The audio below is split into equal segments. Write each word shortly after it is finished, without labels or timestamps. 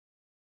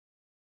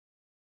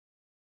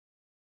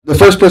The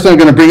first person I'm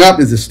going to bring up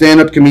is a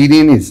stand-up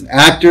comedian. He's an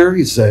actor.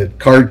 He's a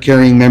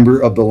card-carrying member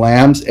of the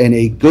Lambs and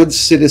a good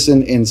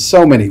citizen in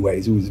so many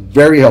ways. He was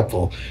very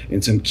helpful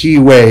in some key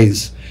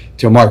ways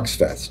to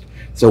Marxfest.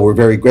 So we're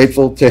very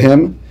grateful to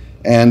him.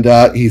 And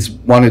he's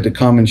wanted to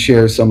come and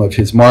share some of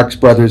his Marx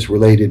Brothers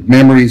related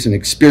memories and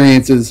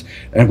experiences.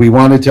 And we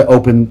wanted to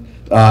open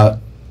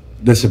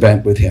this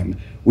event with him.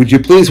 Would you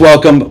please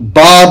welcome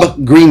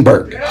Bob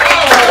Greenberg?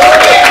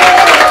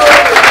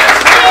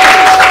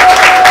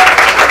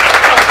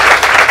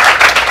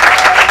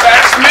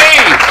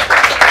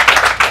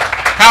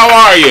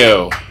 How are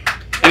you?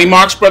 Any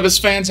Marx Brothers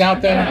fans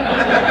out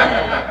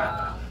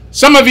there?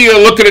 Some of you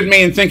are looking at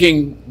me and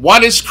thinking,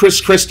 what is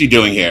Chris Christie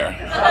doing here?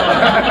 But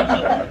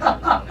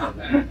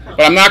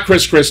I'm not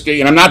Chris Christie,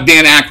 and I'm not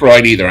Dan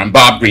Aykroyd either. I'm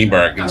Bob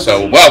Greenberg, and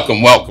so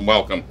welcome, welcome,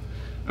 welcome.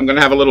 I'm going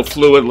to have a little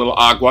fluid, a little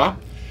agua.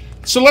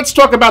 So let's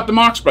talk about the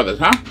Marx Brothers,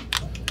 huh?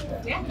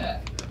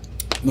 Yeah.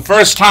 The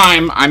first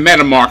time I met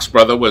a Marx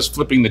Brother was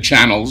flipping the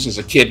channels as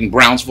a kid in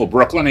Brownsville,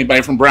 Brooklyn.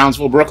 Anybody from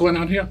Brownsville, Brooklyn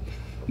out here?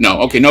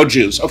 No, okay, no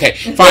Jews. Okay,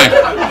 fine.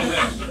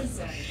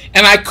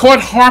 And I caught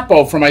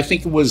Harpo from, I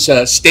think it was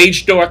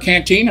Stage Door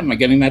Canteen, am I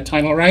getting that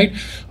title right?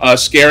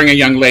 Scaring a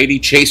young lady,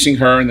 chasing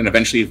her, and then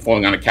eventually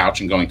falling on a couch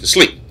and going to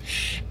sleep.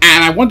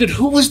 And I wondered,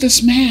 who was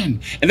this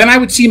man? And then I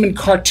would see him in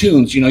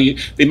cartoons. You know,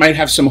 they might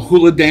have some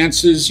hula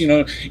dances, you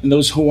know, in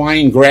those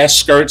Hawaiian grass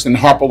skirts, and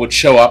Harpo would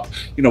show up,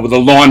 you know, with a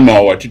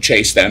lawnmower to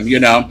chase them, you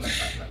know.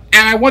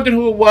 And I wondered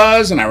who it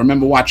was, and I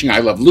remember watching I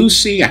Love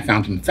Lucy. I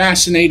found him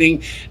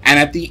fascinating. And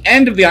at the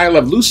end of the I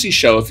Love Lucy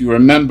show, if you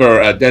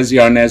remember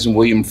Desi Arnaz and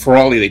William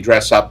Frawley, they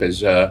dress up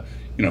as, you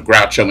know,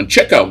 Groucho and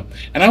Chico.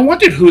 And I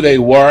wondered who they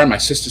were. My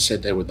sister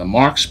said they were the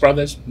Marx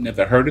Brothers.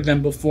 Never heard of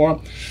them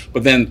before.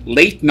 But then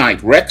late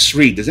night, Rex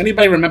Reed. Does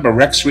anybody remember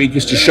Rex Reed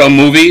used to show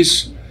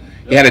movies?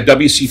 He had a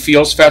W.C.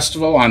 Fields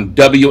Festival on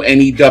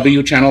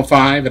WNEW Channel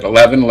 5 at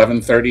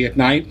 11:30 at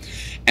night.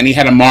 And he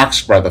had a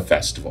Marx Brother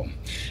Festival.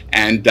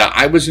 And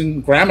I was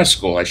in grammar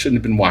school. I shouldn't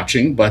have been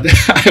watching, but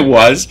I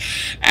was.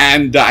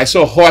 And I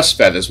saw Horse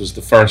Feathers was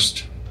the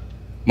first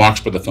Marx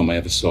Brother film I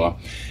ever saw.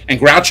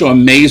 And Groucho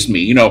amazed me.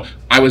 You know,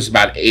 I was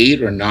about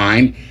 8 or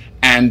 9,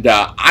 and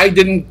I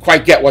didn't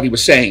quite get what he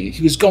was saying.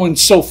 He was going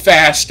so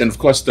fast, and of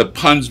course the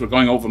puns were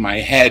going over my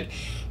head,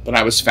 but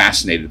I was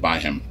fascinated by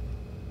him.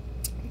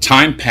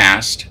 Time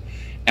passed,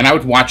 and I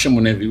would watch him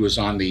whenever he was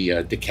on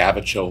the Dick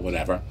Cavett show or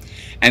whatever.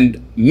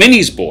 And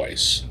Minnie's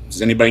Boys, does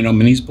anybody know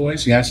Minnie's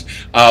Boys? Yes,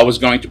 was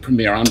going to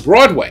premiere on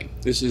Broadway.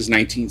 This is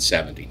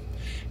 1970.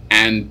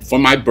 And for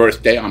my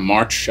birthday on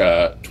March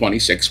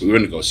 26th, we were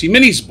going to go see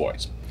Minnie's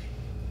Boys.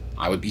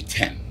 I would be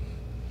 10.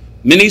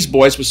 Minnie's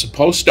Boys was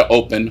supposed to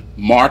open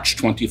March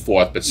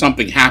 24th, but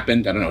something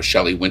happened. I don't know,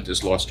 Shelley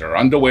Winters lost her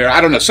underwear.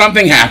 I don't know,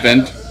 something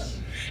happened,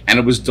 and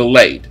it was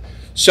delayed.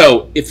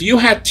 So if you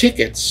had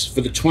tickets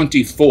for the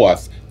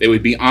 24th, they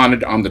would be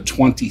honored on the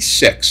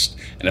 26th.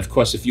 And of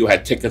course, if you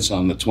had tickets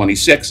on the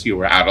 26th, you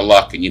were out of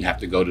luck and you'd have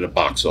to go to the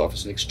box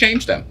office and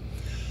exchange them.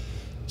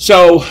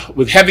 So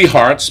with heavy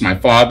hearts, my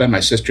father,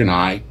 my sister, and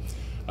I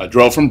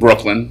drove from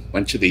Brooklyn,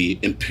 went to the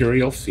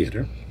Imperial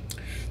Theater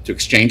to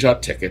exchange our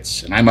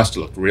tickets, and I must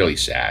have looked really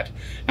sad.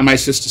 And my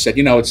sister said,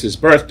 you know, it's his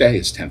birthday,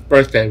 his 10th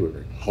birthday. We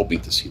were hoping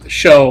to see the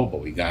show,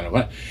 but we got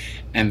away.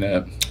 And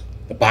the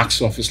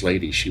box office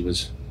lady, she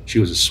was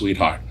a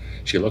sweetheart.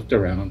 She looked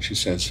around, she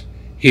says,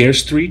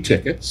 here's 3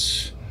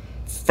 tickets.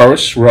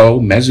 First row,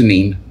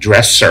 mezzanine,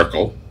 dress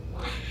circle,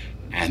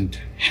 and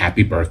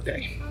happy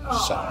birthday.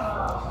 So,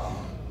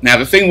 now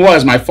the thing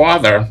was, my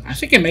father, I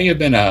think it may have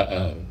been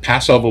a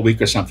Passover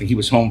week or something. He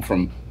was home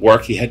from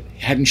work. He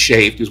hadn't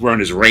shaved. He was wearing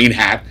his rain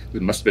hat.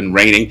 It must have been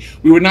raining.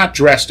 We were not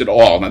dressed at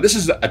all. Now this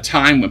is a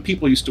time when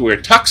people used to wear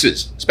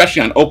tuxes,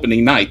 especially on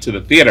opening night to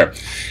the theater.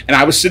 And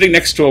I was sitting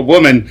next to a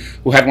woman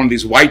who had one of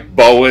these white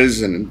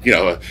boas and, you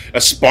know,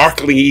 a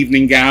sparkling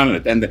evening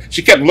gown. And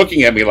she kept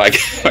looking at me like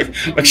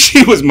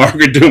she was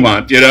Margaret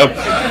Dumont, you know.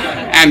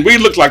 And we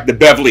looked like the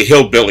Beverly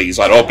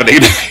Hillbillies on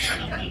opening night.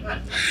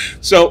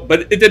 So,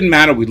 but it didn't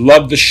matter. We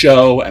loved the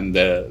show, and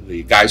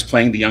the guys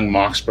playing the young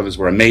Marx Brothers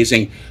were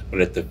amazing.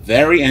 But at the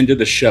very end of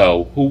the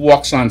show, who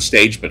walks on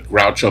stage but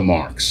Groucho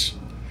Marx?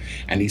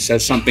 And he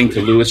says something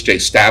to Louis J.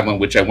 Stavlin,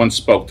 which I once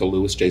spoke to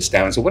Louis J.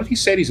 Stavlin. I said, what did he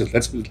say? He said,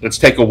 let's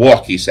take a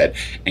walk, he said.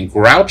 And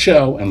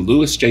Groucho and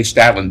Louis J.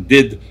 Stavlin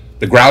did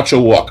the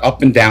Groucho walk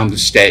up and down the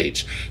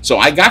stage. So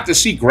I got to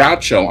see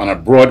Groucho on a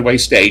Broadway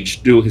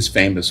stage do his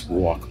famous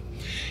walk.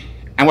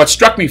 And what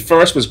struck me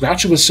first was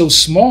Groucho was so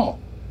small.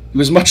 He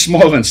was much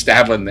smaller than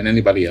Stavlin than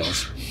anybody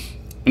else.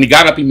 When he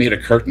got up, he made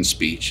a curtain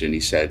speech, and he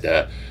said,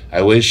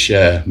 I wish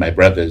my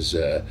brothers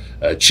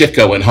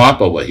Chico and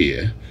Harpo were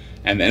here.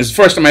 And it's the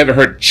first time I ever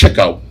heard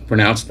Chico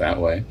pronounced that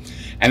way.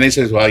 And they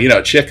said, well, you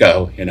know,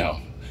 Chico, you know,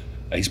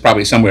 he's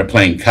probably somewhere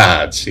playing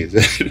cards.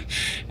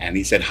 And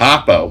he said,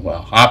 Harpo,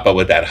 well, Harpo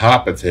with that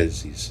harp of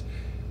his,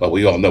 well,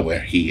 we all know where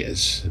he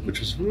is,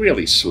 which was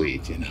really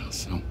sweet, you know,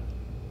 so.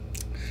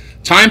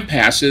 Time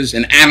passes,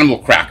 and Animal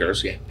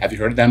Crackers, yeah, have you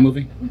heard of that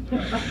movie?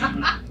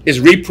 Is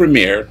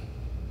re-premiered,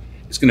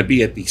 It's going to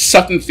be at the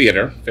Sutton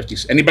Theater.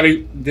 Did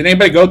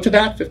anybody go to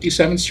that?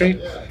 57th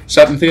Street?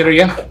 Sutton Theater,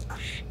 yeah.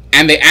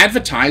 And they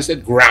advertised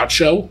that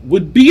Groucho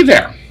would be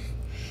there.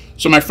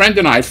 So my friend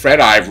and I, Fred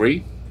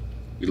Ivory,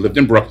 we lived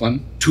in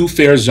Brooklyn,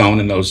 two-fare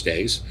zone in those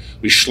days.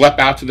 We schlep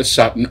out to the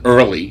Sutton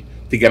early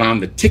to get on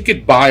the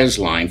ticket buyer's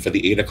line for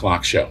the 8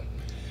 o'clock show.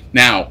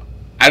 Now,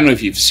 I don't know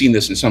if you've seen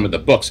this in some of the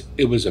books.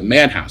 It was a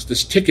madhouse.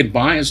 This ticket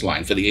buyer's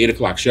line for the 8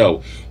 o'clock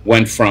show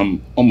went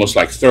from almost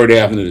like 3rd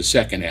Avenue to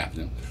 2nd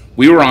Avenue.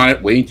 We were on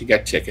it waiting to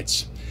get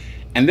tickets.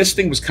 And this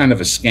thing was kind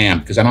of a scam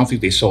because I don't think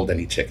they sold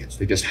any tickets.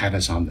 They just had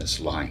us on this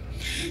line.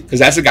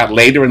 Because as it got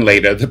later and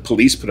later, the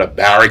police put up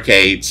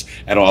barricades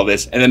and all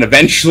this. And then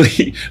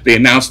eventually they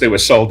announced they were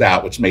sold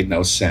out, which made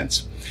no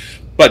sense.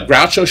 But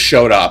Groucho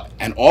showed up,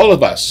 and all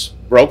of us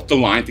broke the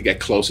line to get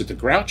closer to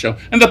Groucho.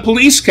 And the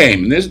police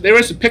came. And there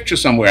is a picture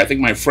somewhere. I think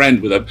my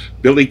friend with a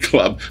billy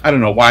club, I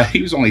don't know why,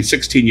 he was only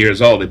 16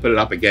 years old. They put it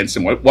up against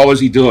him. What was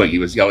he doing? He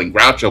was yelling,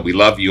 "Groucho, we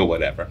love you," or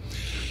whatever.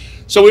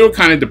 So we were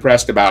kind of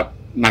depressed about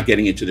not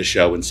getting into the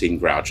show and seeing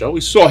Groucho. We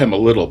saw him a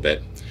little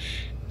bit.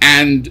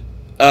 And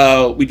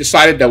we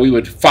decided that we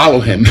would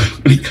follow him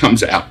when he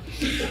comes out.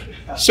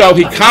 So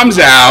he comes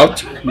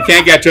out. We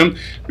can't get to him.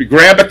 We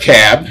grab a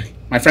cab.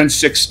 My friend's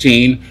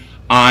 16.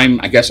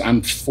 I guess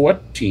I'm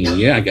 14.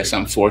 Yeah, I guess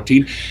I'm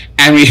 14.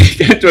 And we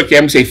get into a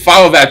cab and say,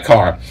 "Follow that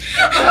car."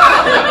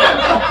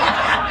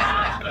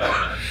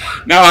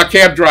 Now, our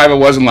cab driver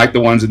wasn't like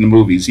the ones in the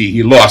movies.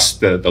 He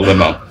lost the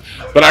limo.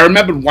 But I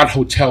remembered what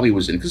hotel he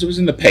was in, because it was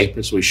in the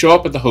paper. So we show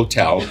up at the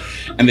hotel,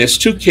 and there's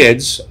two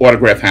kids,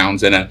 autograph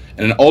hounds, and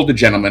an older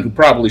gentleman who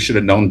probably should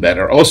have known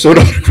better, also an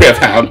autograph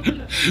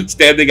hound,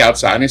 standing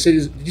outside. And I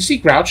said, "Did you see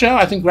Groucho?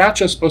 I think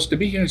Groucho's supposed to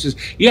be here." He says,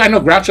 "Yeah, I know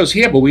Groucho's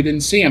here, but we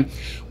didn't see him."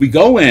 We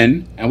go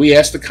in, and we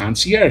ask the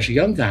concierge, a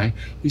young guy,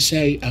 we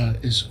say,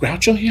 "Is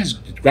Groucho here?"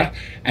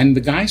 And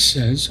the guy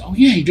says, "Oh,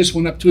 yeah, he just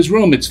went up to his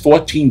room. It's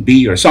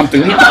 14B or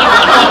something."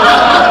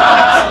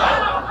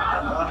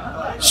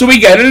 So we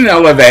get in an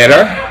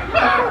elevator,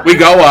 we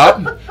go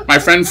up, my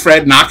friend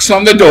Fred knocks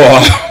on the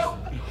door,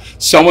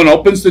 someone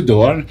opens the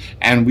door,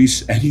 and he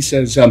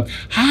says,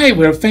 "Hi,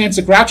 we're fans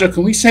of Groucho,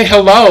 can we say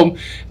hello?"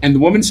 And the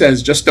woman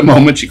says, "Just a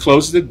moment." She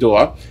closes the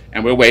door,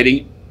 and we're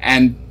waiting,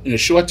 and in a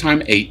short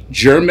time, a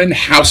German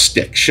house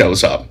stick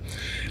shows up,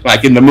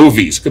 like in the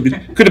movies. Could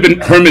have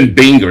been Herman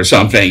Bing or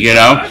something, you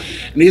know?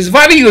 And he says,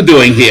 "What are you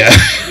doing here?"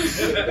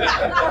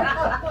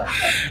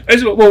 I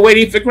said, "We're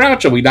waiting for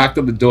Groucho." We knocked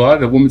on the door.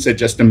 The woman said,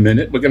 "Just a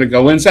minute. We're going to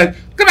go inside."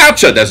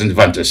 "Groucho doesn't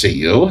want to see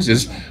you." He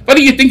says, "What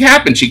do you think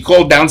happened?" She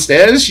called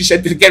downstairs. She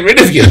said to get rid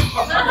of you.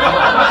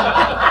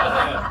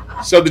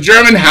 So the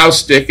German house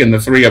stick and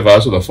the three of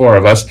us, or the four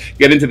of us,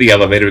 get into the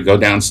elevator. We go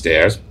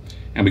downstairs,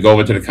 and we go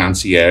over to the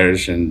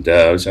concierge, and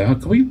we say, "Oh,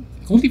 can we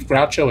leave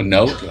Groucho a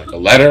note, like a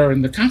letter?"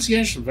 And the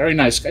concierge, a very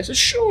nice guy, says,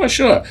 "Sure,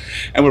 sure."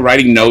 And we're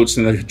writing notes,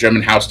 and the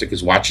German house stick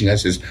is watching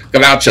us, says,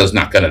 "Groucho's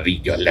not going to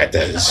read your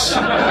letters.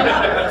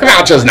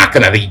 Groucho's not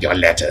going to read your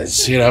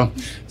letters," you know.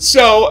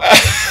 So,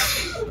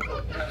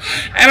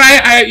 and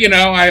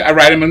I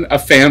write him a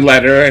fan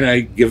letter, and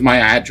I give my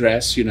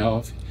address, you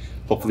know.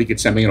 Hopefully he could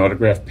send me an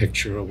autographed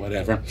picture or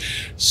whatever.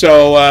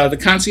 So the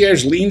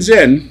concierge leans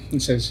in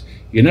and says,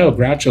 "You know,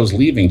 Groucho's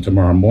leaving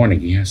tomorrow morning.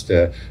 He has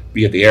to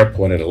be at the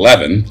airport at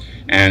 11,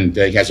 and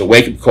he has a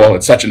wake-up call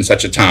at such and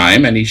such a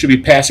time, and he should be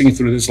passing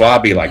through this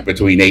lobby like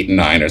between 8 and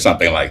 9 or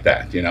something like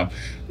that, you know.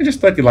 I just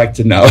thought you'd like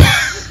to know."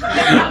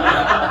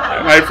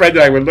 My friend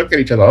and I would look at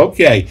each other,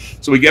 okay.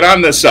 So we get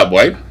on the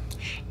subway,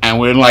 and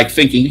we're like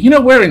thinking, you know,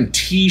 we're in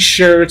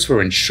T-shirts,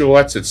 we're in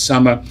shorts, it's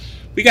summer.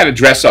 We got to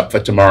dress up for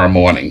tomorrow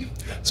morning.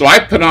 So I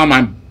put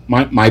on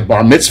my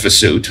bar mitzvah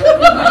suit,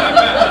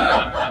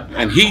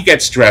 and he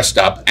gets dressed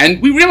up,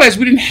 and we realized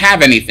we didn't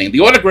have anything.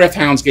 The autograph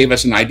hounds gave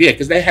us an idea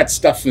because they had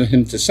stuff for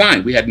him to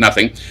sign. We had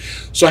nothing.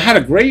 So I had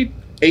a great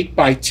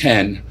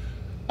 8x10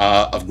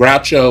 of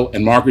Groucho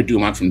and Margaret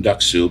Dumont from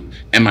Duck Soup,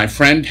 and my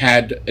friend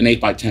had an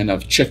 8x10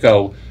 of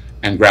Chico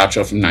and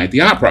Groucho from Night at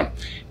the Opera.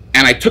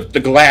 And I took the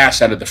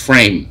glass out of the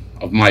frame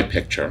of my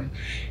picture,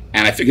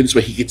 and I figured this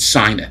way he could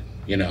sign it,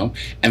 you know.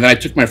 And then I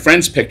took my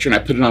friend's picture and I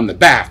put it on the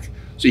back,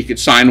 so he could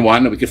sign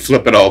one, and we could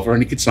flip it over,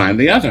 and he could sign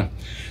the other.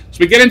 So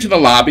we get into the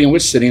lobby, and we're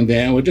sitting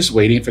there, and we're just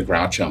waiting for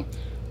Groucho.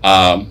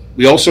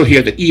 We also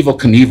hear that Evel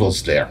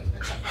Knievel's there.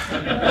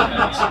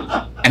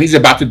 And he's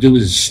about to do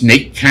his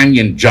Snake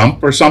Canyon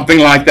jump or something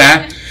like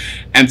that.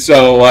 And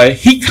so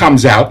he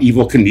comes out,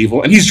 Evel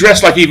Knievel, and he's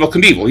dressed like Evel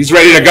Knievel. He's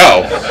ready to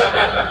go.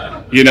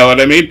 You know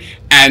what I mean?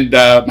 And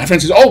my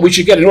friend says, "Oh, we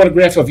should get an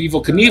autograph of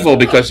Evel Knievel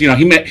because, you know,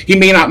 he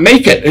may not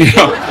make it." You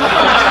know?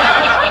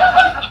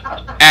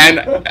 And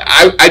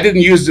I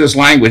didn't use this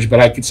language, but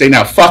I could say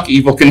now, "Fuck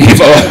Evel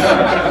Knievel."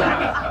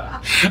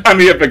 I'm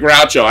here for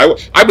Groucho.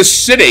 I was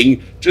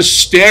sitting just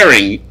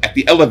staring at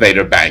the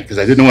elevator bank because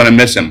I didn't want to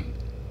miss him.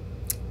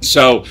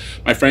 So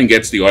my friend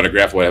gets the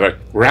autograph, whatever.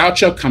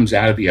 Groucho comes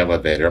out of the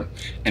elevator,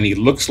 and he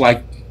looks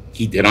like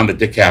he did on the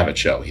Dick Cavett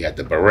show. He had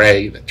the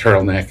beret, the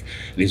turtleneck,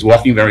 and he's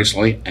walking very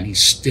slowly, and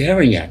he's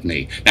staring at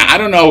me. Now, I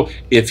don't know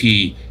if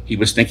he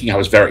was thinking I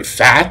was very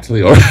fat,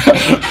 or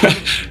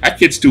that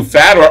kid's too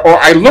fat, or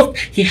I looked,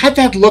 he had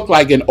that look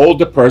like an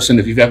older person.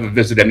 If you've ever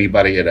visited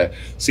anybody at a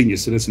senior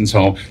citizen's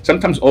home,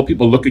 sometimes old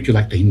people look at you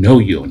like they know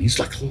you, and he's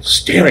like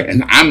staring,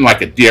 and I'm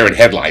like a deer in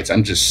headlights.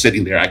 I'm just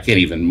sitting there, I can't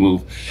even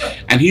move.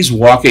 And he's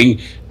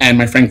walking, and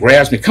my friend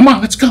grabs me, come on,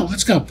 let's go,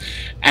 let's go.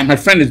 And my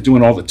friend is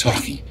doing all the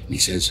talking, and he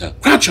says,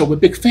 Groucho, we're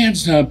big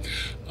fans,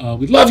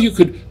 we love you,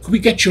 could we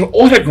get your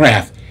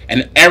autograph?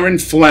 And Erin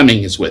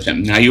Fleming is with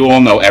him. Now, you all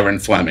know Erin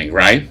Fleming,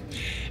 right?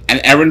 And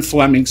Erin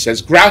Fleming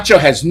says, Groucho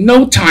has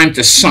no time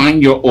to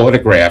sign your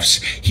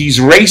autographs. He's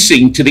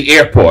racing to the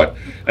airport.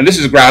 And this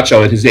is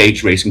Groucho at his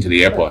age racing to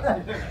the airport.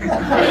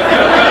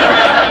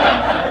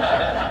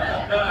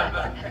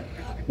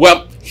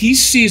 Well, he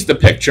sees the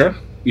picture,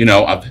 you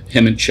know, of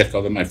him and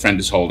Chico that my friend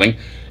is holding.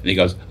 And he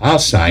goes, I'll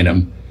sign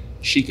him.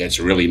 She gets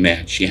really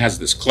mad. She has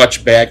this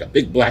clutch bag, a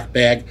big black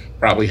bag,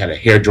 probably had a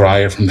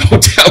hairdryer from the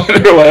hotel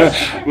or whatever.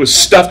 It was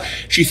stuffed.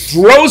 She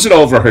throws it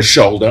over her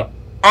shoulder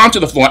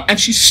onto the floor, and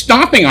she's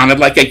stomping on it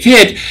like a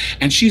kid,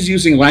 and she's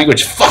using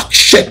language, fuck,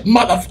 shit,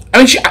 mother. I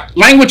mean,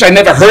 language I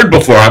never heard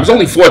before. I was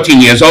only 14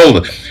 years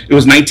old. It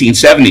was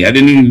 1970. I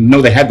didn't even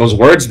know they had those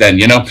words then,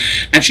 you know.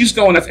 And she's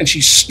going up, and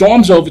she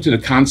storms over to the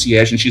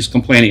concierge, and she's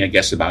complaining, I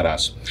guess, about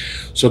us.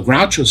 So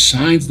Groucho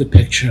signs the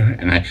picture,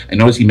 and I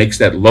notice he makes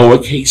that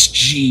lowercase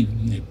G.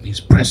 He's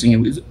pressing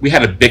it. We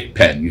had a Bic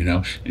pen, you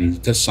know, and he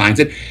just signs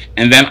it.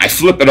 And then I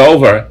flip it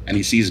over, and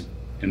he sees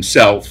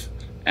himself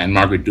and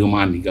Margaret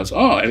Dumont, and he goes,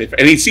 oh, and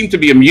he seemed to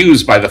be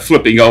amused by the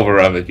flipping over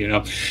of it, you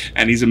know,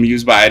 and he's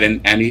amused by it,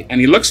 and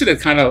he looks at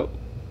it kind of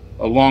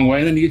a long way,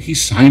 and then he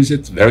signs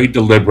it, very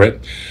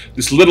deliberate.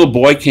 This little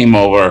boy came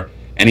over,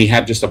 and he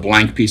had just a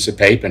blank piece of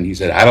paper, and he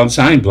said, I don't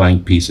sign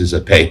blank pieces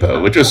of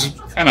paper, which was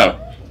kind of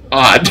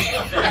odd.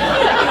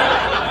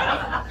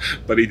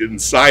 But he didn't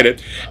sign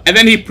it. And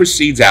then he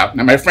proceeds out.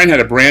 Now, my friend had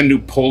a brand new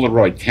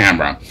Polaroid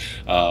camera,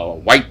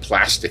 white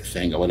plastic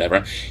thing or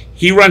whatever.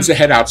 He runs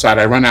ahead outside.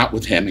 I run out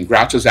with him, and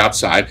Groucho's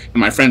outside. And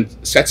my friend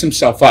sets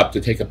himself up to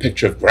take a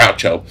picture of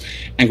Groucho.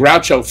 And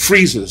Groucho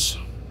freezes.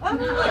 And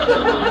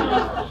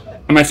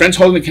my friend's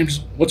holding the camera.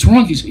 Says, what's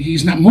wrong?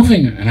 He's not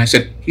moving. And I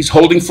said, he's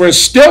holding for a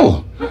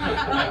still.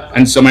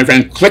 And so my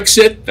friend clicks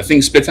it. The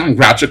thing spits out, and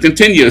Groucho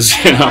continues.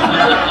 You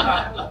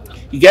know?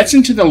 He gets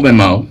into the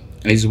limo,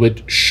 and he's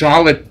with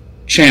Charlotte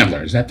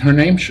Chandler. Is that her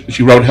name?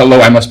 She wrote,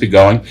 Hello, I Must Be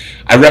Going.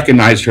 I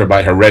recognized her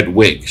by her red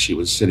wig. She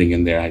was sitting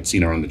in there. I'd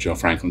seen her on the Joe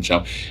Franklin show.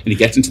 And he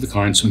gets into the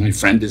car, and so my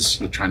friend is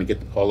trying to get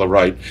the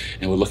Polaroid,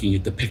 and we're looking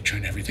at the picture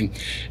and everything.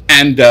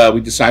 And we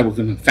decide we're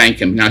going to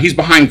thank him. Now, he's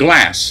behind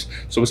glass.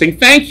 So we're saying,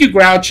 thank you,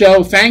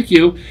 Groucho, thank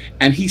you.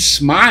 And he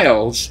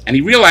smiles, and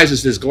he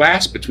realizes there's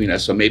glass between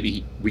us, so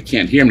maybe we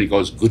can't hear him. And he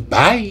goes,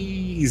 goodbye.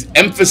 He's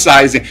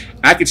emphasizing.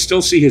 I could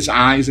still see his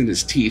eyes and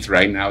his teeth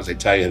right now as I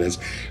tell you this.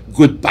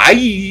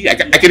 Goodbye. I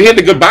can hear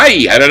the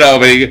goodbye. I don't know,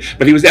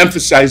 but he was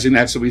emphasizing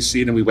that, so we see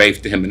it and we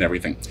wave to him and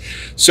everything.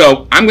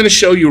 So I'm going to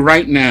show you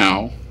right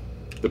now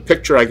the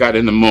picture I got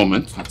in a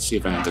moment. Let's see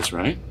if I have this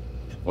right.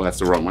 Well, that's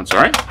the wrong one.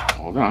 Sorry.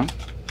 Hold on.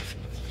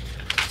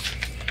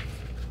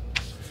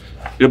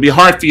 It'll be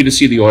hard for you to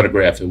see the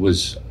autograph. It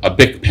was a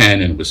Bic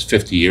pen and it was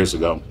 50 years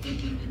ago.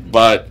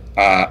 But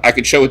I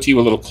could show it to you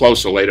a little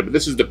closer later. But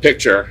this is the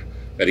picture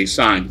that he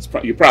signed.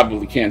 You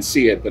probably can't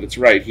see it, but it's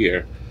right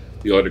here,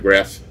 the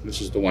autograph.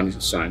 This is the one he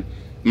signed.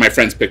 My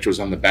friend's picture was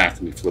on the back,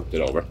 and we flipped it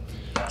over.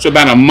 So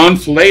about a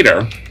month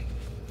later,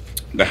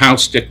 the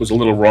house stick was a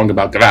little wrong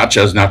about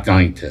Groucho's not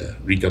going to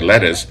read the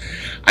letters.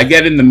 I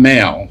get in the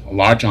mail a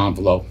large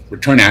envelope,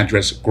 return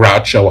address,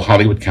 Groucho,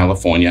 Hollywood,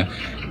 California,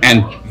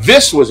 and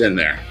this was in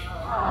there.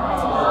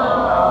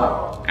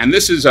 And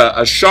this is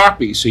a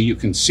Sharpie, so you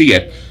can see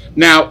it.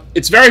 Now,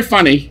 it's very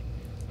funny.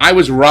 I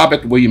was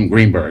Robert William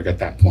Greenberg at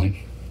that point.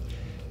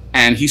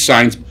 And he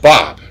signs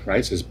Bob, right?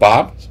 It says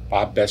Bob,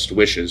 best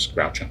wishes,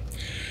 Groucho.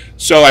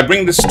 So I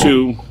bring this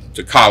to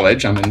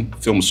college. I'm in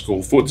film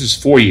school. This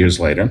is 4 years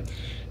later.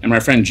 And my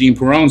friend Gene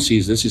Perrone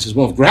sees this. He says,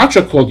 well, if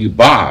Groucho called you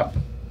Bob,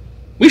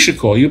 we should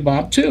call you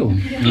Bob too.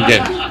 He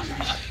did.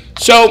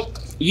 So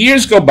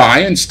years go by,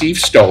 and Steve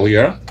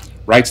Stoliar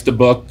writes the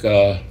book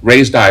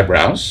Raised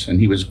Eyebrows, and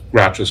he was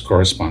Groucho's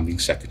corresponding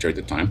secretary at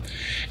the time.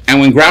 And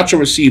when Groucho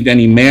received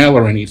any mail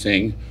or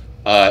anything,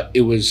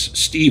 it was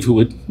Steve who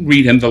would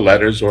read him the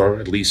letters, or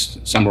at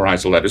least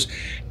summarize the letters.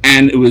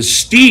 And it was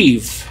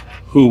Steve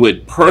who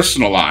would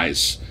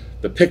personalize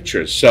the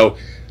pictures. So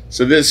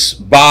this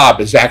Bob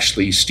is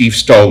actually Steve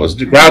Stoliar's.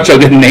 Groucho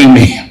didn't name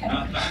me.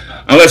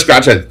 Unless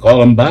Groucho said,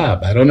 call him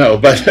Bob. I don't know.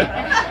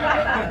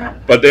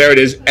 But there it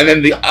is. And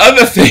then the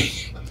other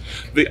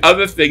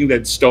thing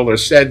that Stoliar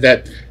said,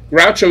 that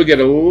Groucho would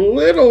get a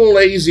little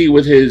lazy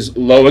with his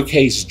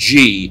lowercase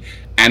g,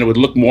 and it would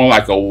look more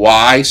like a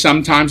Y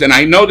sometimes. And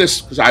I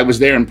noticed, because I was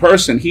there in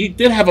person, he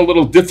did have a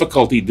little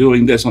difficulty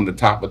doing this on the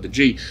top of the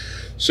G.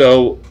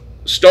 So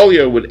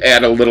Stoliar would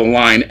add a little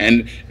line,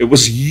 and it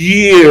was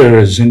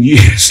years and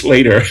years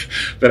later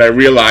that I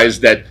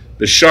realized that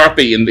The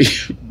Sharpie in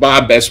the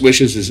Bob Best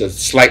Wishes is a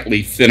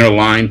slightly thinner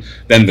line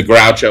than the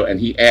Groucho, and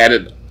he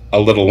added a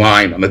little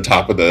line on the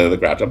top of the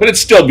Groucho. But it's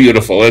still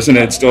beautiful, isn't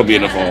it? It's still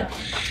beautiful.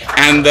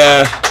 And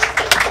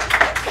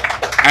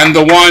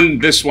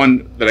this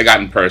one that I got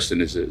in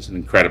person is an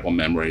incredible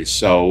memory.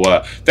 So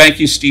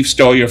thank you, Steve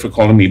Stolier, for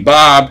calling me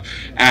Bob.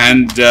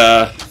 And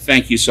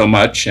thank you so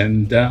much.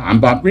 And I'm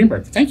Bob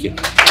Greenberg. Thank you.